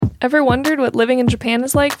Ever wondered what living in Japan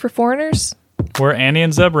is like for foreigners? We're Annie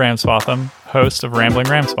and Zeb Ramsbotham, hosts of Rambling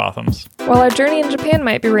Ramsbothams. While our journey in Japan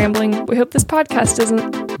might be rambling, we hope this podcast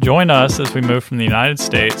isn't. Join us as we move from the United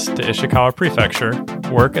States to Ishikawa Prefecture,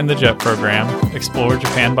 work in the JET program, explore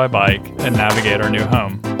Japan by bike, and navigate our new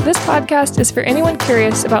home. This podcast is for anyone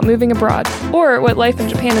curious about moving abroad, or what life in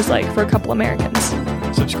Japan is like for a couple Americans.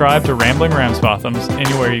 Subscribe to Rambling Ramsbothams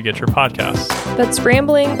anywhere you get your podcasts. That's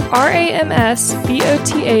Rambling,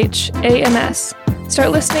 RAMSBOTHAMS.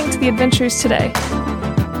 Start listening to the adventures today.